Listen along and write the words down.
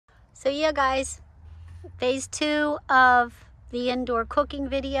So yeah, guys, phase 2 of the indoor cooking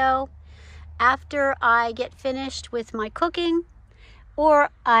video. After I get finished with my cooking, or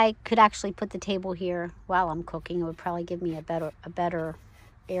I could actually put the table here while I'm cooking. It would probably give me a better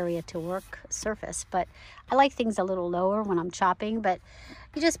area to work, surface. But I like things a little lower when I'm chopping. But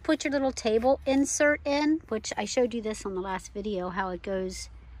you just put your little table insert in, which I showed you this on the last video, how it goes,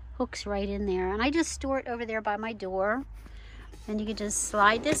 hooks right in there. And I just store it over there by my door. And you can just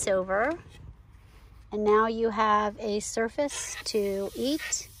slide this over. And now you have a surface to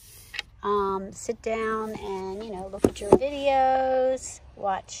eat. Sit down and, look at your videos,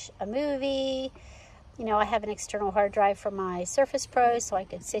 watch a movie. I have an external hard drive for my Surface Pro, so I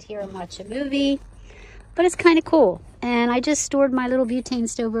can sit here and watch a movie. But it's kind of cool. And I just stored my little butane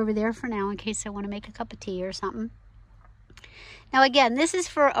stove over there for now in case I want to make a cup of tea or something. Now again, this is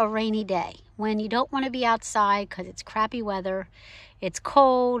for a rainy day when you don't want to be outside because it's crappy weather, it's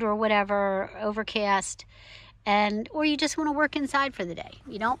cold or whatever, overcast, or you just want to work inside for the day.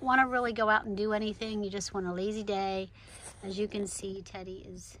 You don't want to really go out and do anything. You just want a lazy day. As you can see, Teddy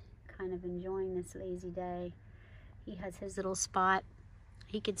is kind of enjoying this lazy day. He has his little spot.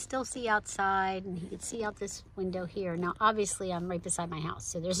 He could still see outside, and he could see out this window here. Now, obviously, I'm right beside my house,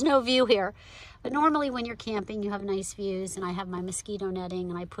 so there's no view here. But normally when you're camping, you have nice views, and I have my mosquito netting,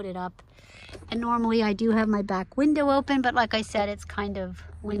 and I put it up. And normally I do have my back window open, but like I said, it's kind of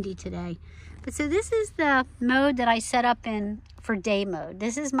windy today. But so this is the mode that I set up in for day mode.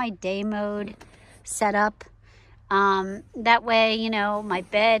 This is my day mode setup. That way, my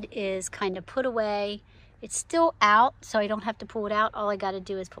bed is kind of put away. It's still out, so I don't have to pull it out. All I got to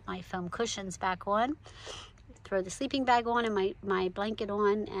do is put my foam cushions back on, throw the sleeping bag on and my blanket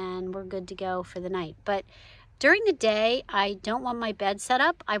on, and we're good to go for the night. But during the day, I don't want my bed set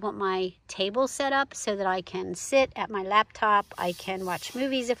up. I want my table set up so that I can sit at my laptop. I can watch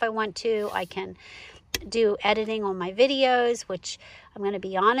movies if I want to. I can do editing on my videos, which I'm going to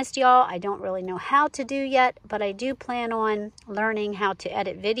be honest, y'all, I don't really know how to do yet, but I do plan on learning how to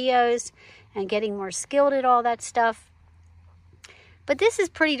edit videos and getting more skilled at all that stuff. But this is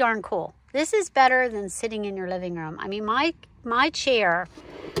pretty darn cool. This is better than sitting in your living room. I mean, my chair,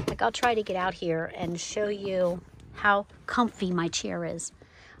 like I'll try to get out here and show you how comfy my chair is.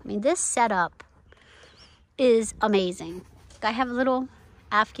 I mean, this setup is amazing. I have a little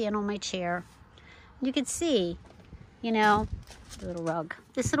Afghan on my chair. You can see, the little rug.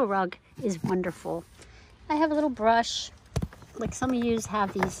 This little rug is wonderful. I have a little brush. Like some of you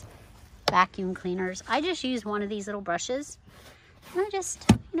have these vacuum cleaners. I just use one of these little brushes. And I just,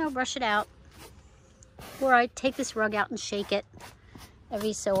 brush it out. Or I take this rug out and shake it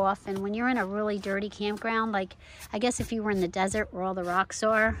every so often. When you're in a really dirty campground, like I guess if you were in the desert where all the rocks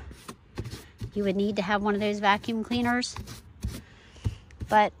are, you would need to have one of those vacuum cleaners.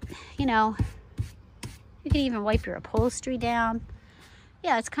 But, you can even wipe your upholstery down.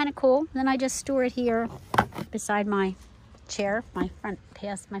 Yeah, it's kind of cool. Then I just store it here beside my chair,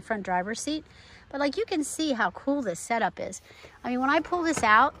 past my front driver's seat. But like you can see how cool this setup is. I mean, when I pull this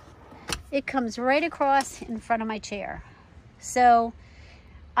out, it comes right across in front of my chair. So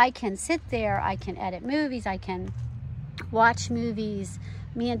I can sit there, I can edit movies, I can watch movies.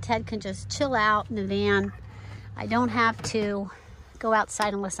 Me and Ted can just chill out in the van. I don't have to go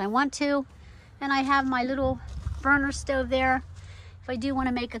outside unless I want to. And I have my little burner stove there. If I do want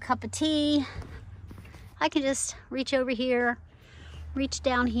to make a cup of tea, I can just reach over here, reach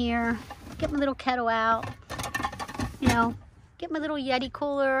down here, get my little kettle out, get my little Yeti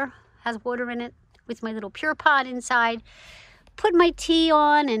cooler, has water in it, with my little Pure Pot inside, put my tea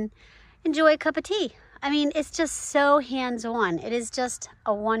on and enjoy a cup of tea. I mean, it's just so hands-on. It is just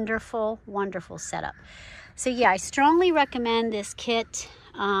a wonderful, wonderful setup. So yeah, I strongly recommend this kit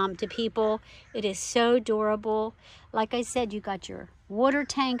to people. It is so durable. Like I said, you got your water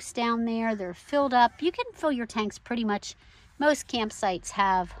tanks down there. They're filled up. You can fill your tanks pretty much. Most campsites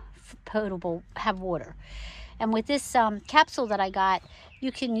have water. And with this capsule that I got,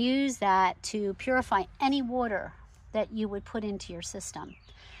 you can use that to purify any water that you would put into your system.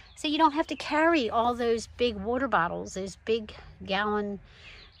 So you don't have to carry all those big water bottles, those big gallon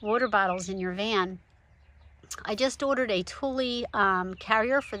water bottles in your van. I just ordered a Thule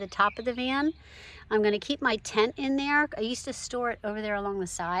carrier for the top of the van. I'm going to keep my tent in there. I used to store it over there along the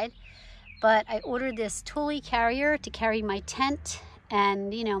side. But I ordered this Thule carrier to carry my tent and,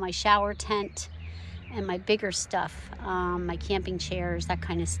 my shower tent and my bigger stuff, my camping chairs, that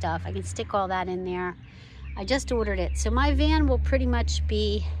kind of stuff. I can stick all that in there. I just ordered it. So my van will pretty much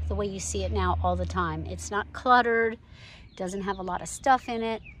be the way you see it now all the time. It's not cluttered. It doesn't have a lot of stuff in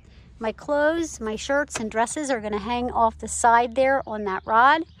it. my clothes, my shirts and dresses are going to hang off the side there on that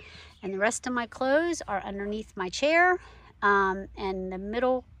rod. And the rest of my clothes are underneath my chair. And the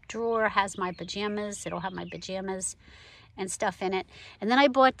middle drawer has my pajamas. It'll have my pajamas and stuff in it. And then I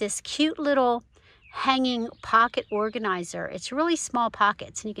bought this cute little hanging pocket organizer. It's really small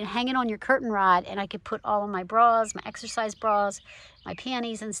pockets, and you can hang it on your curtain rod, and I could put all of my bras, my exercise bras, my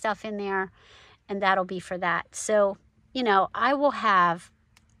panties and stuff in there, and that'll be for that. So, you know, I will have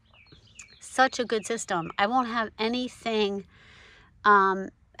such a good system. I won't have anything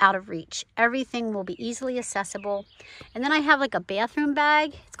out of reach. Everything will be easily accessible. And then I have like a bathroom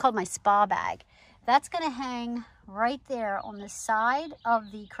bag. It's called my spa bag. That's going to hang right there on the side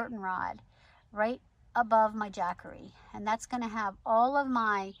of the curtain rod, right above my jackery. And that's going to have all of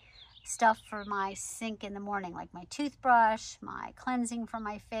my stuff for my sink in the morning, like my toothbrush, my cleansing for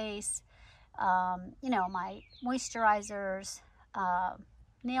my face, you know, my moisturizers,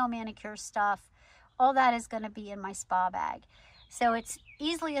 nail manicure stuff. All that is going to be in my spa bag. So it's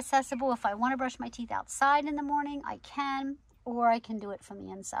easily accessible. If I want to brush my teeth outside in the morning, I can, or I can do it from the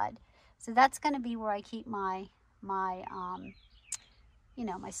inside. So that's going to be where I keep my you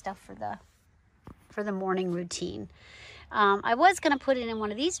know, my stuff for the morning routine. I was going to put it in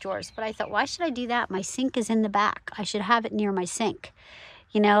one of these drawers, but I thought, why should I do that? My sink is in the back. I should have it near my sink.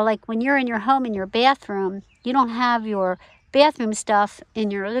 You know, like when you're in your home, in your bathroom, you don't have your bathroom stuff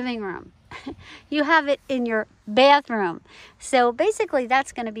in your living room. You have it in your bathroom. So basically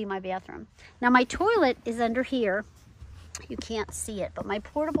that's going to be my bathroom. Now my toilet is under here. You can't see it, but my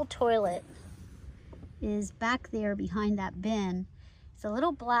portable toilet is back there behind that bin. It's a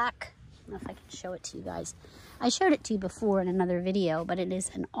little black. I don't know if I can show it to you guys. I showed it to you before in another video, but it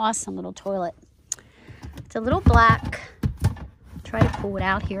is an awesome little toilet. It's a little black. Try to pull it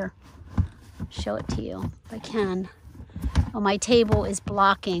out here. Show it to you if I can. Oh, my table is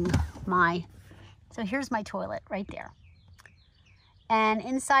blocking my, so here's my toilet right there. And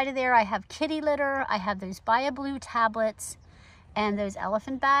inside of there I have kitty litter, I have those BioBlue tablets and those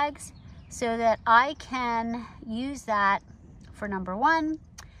elephant bags, so that I can use that for number one.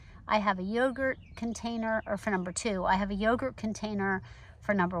 I have a yogurt container, or for number two, I have a yogurt container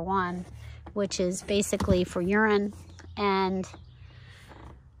for number one, which is basically for urine, and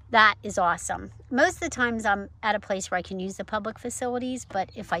that is awesome. Most of the times I'm at a place where I can use the public facilities, but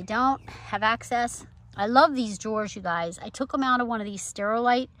if I don't have access, I love these drawers, you guys. I took them out of one of these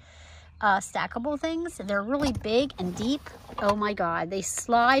Sterilite stackable things. They're really big and deep. Oh my God, they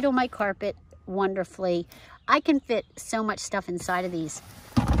slide on my carpet wonderfully. I can fit so much stuff inside of these.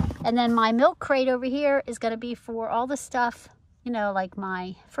 And then my milk crate over here is gonna be for all the stuff, you know, like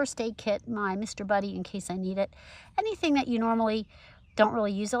my first aid kit, my Mr. Buddy in case I need it. Anything that you normally don't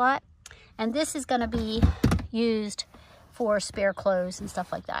really use a lot. And this is going to be used for spare clothes and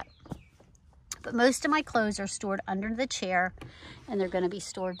stuff like that. But most of my clothes are stored under the chair, and they're going to be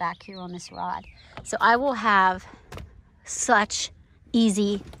stored back here on this rod. So I will have such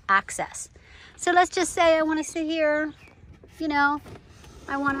easy access. So let's just say I want to sit here, you know,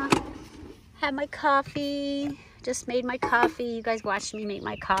 I want to have my coffee. Just made my coffee. You guys watched me make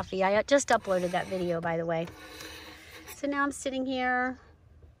my coffee. I just uploaded that video, by the way. So now I'm sitting here.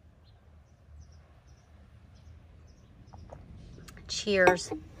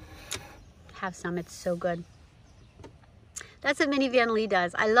 Cheers. Have some, it's so good. That's what Minivan Lee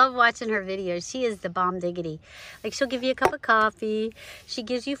does. I love watching her videos. She is the bomb diggity. Like, she'll give you a cup of coffee. She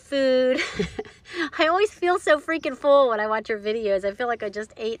gives you food. I always feel so freaking full when I watch her videos. I feel like I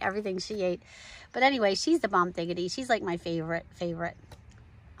just ate everything she ate. But anyway, she's the bomb diggity. She's like my favorite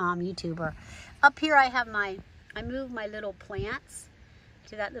YouTuber. Up here I have I moved my little plants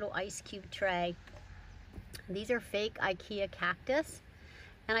to that little ice cube tray. These are fake IKEA cactus,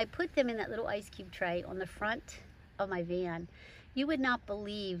 and I put them in that little ice cube tray on the front of my van. You would not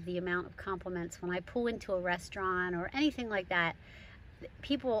believe the amount of compliments when I pull into a restaurant or anything like that.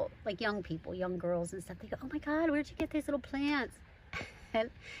 People, like young people, young girls and stuff, they go, oh my God, where'd you get these little plants? And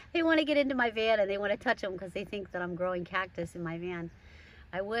they want to get into my van and they want to touch them because they think that I'm growing cactus in my van.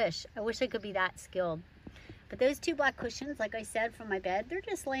 I wish I could be that skilled. But those two black cushions, like I said, from my bed, they're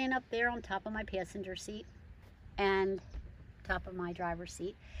just laying up there on top of my passenger seat and top of my driver's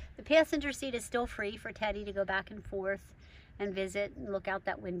seat. The passenger seat is still free for Teddy to go back and forth and visit and look out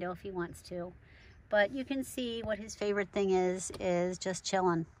that window if he wants to. But you can see what his favorite thing is just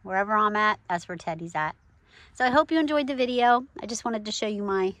chilling. Wherever I'm at, that's where Teddy's at. So I hope you enjoyed the video. I just wanted to show you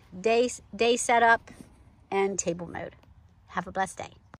my day setup and table mode. Have a blessed day.